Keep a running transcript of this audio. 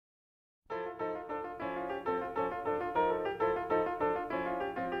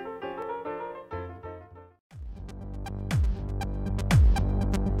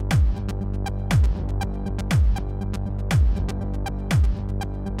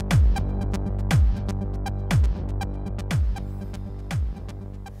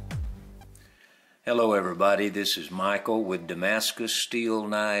Hello everybody, this is Michael with Damascus Steel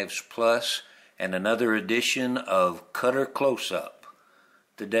Knives Plus and another edition of Cutter Close-Up.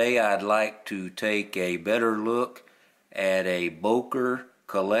 Today I'd like to take a better look at a Boker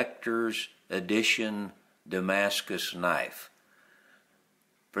Collector's Edition Damascus knife.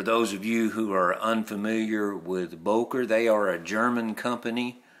 For those of you who are unfamiliar with Boker, they are a German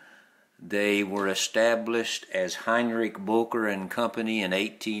company. They were established as Heinrich Boker and Company in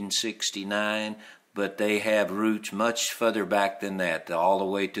 1869, but they have roots much further back than that, all the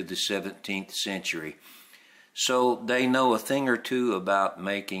way to the 17th century. So they know a thing or two about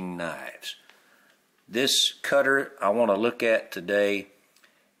making knives. This cutter I want to look at today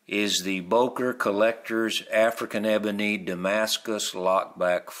is the Boker Collector's African Ebony Damascus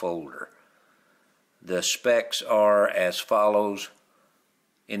Lockback Folder. The specs are as follows.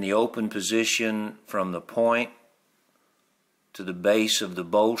 In the open position from the point to the base of the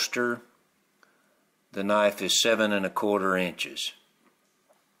bolster, the knife is 7 1/4 inches.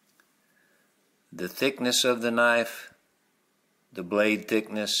 The thickness of the knife, the blade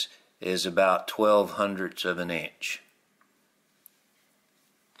thickness, is about 12/100ths of an inch.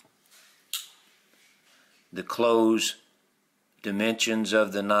 The close dimensions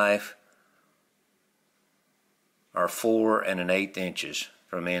of the knife are 4 1/8 inches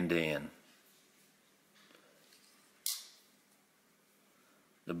from end to end.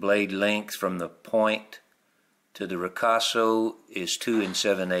 The blade length from the point to the ricasso is 2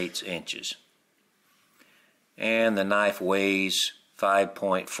 7/8 inches. And the knife weighs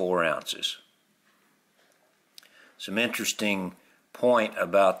 5.4 ounces. Some interesting point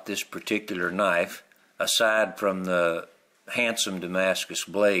about this particular knife, aside from the handsome Damascus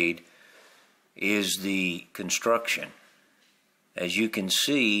blade, is the construction. As you can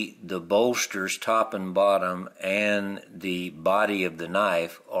see, the bolsters top and bottom and the body of the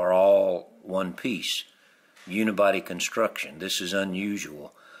knife are all one piece. Unibody construction. This is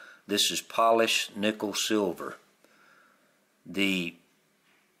unusual. This is polished nickel silver. The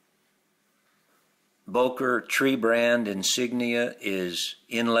Boker tree brand insignia is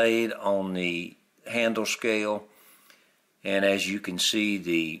inlaid on the handle scale, and as you can see,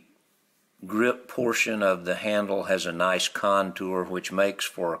 the grip portion of the handle has a nice contour which makes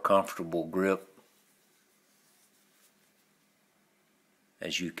for a comfortable grip,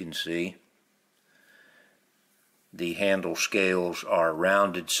 as you can see. The handle scales are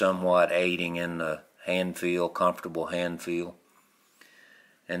rounded somewhat, aiding in the hand feel, comfortable hand feel.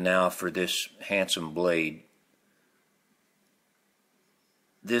 And now for this handsome blade.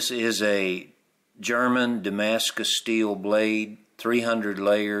 This is a German Damascus steel blade, 300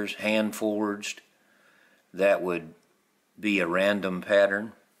 layers, hand forged. That would be a random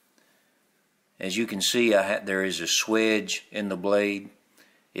pattern. As you can see, there is a swedge in the blade.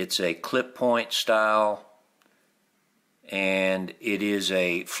 It's a clip point style, and it is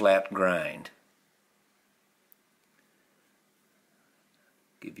a flat grind.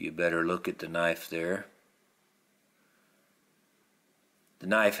 Give you a better look at the knife there. The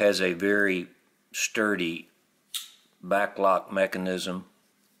knife has a very sturdy backlock mechanism,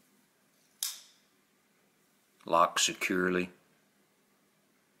 locked securely.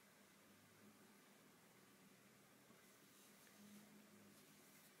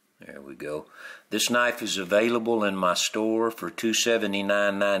 There we go. This knife is available in my store for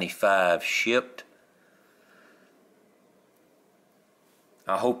 $279.95 shipped.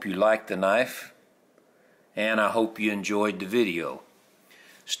 I hope you liked the knife, and I hope you enjoyed the video.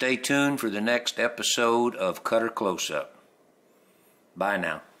 Stay tuned for the next episode of Cutter Close-Up. Bye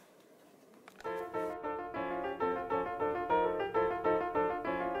now.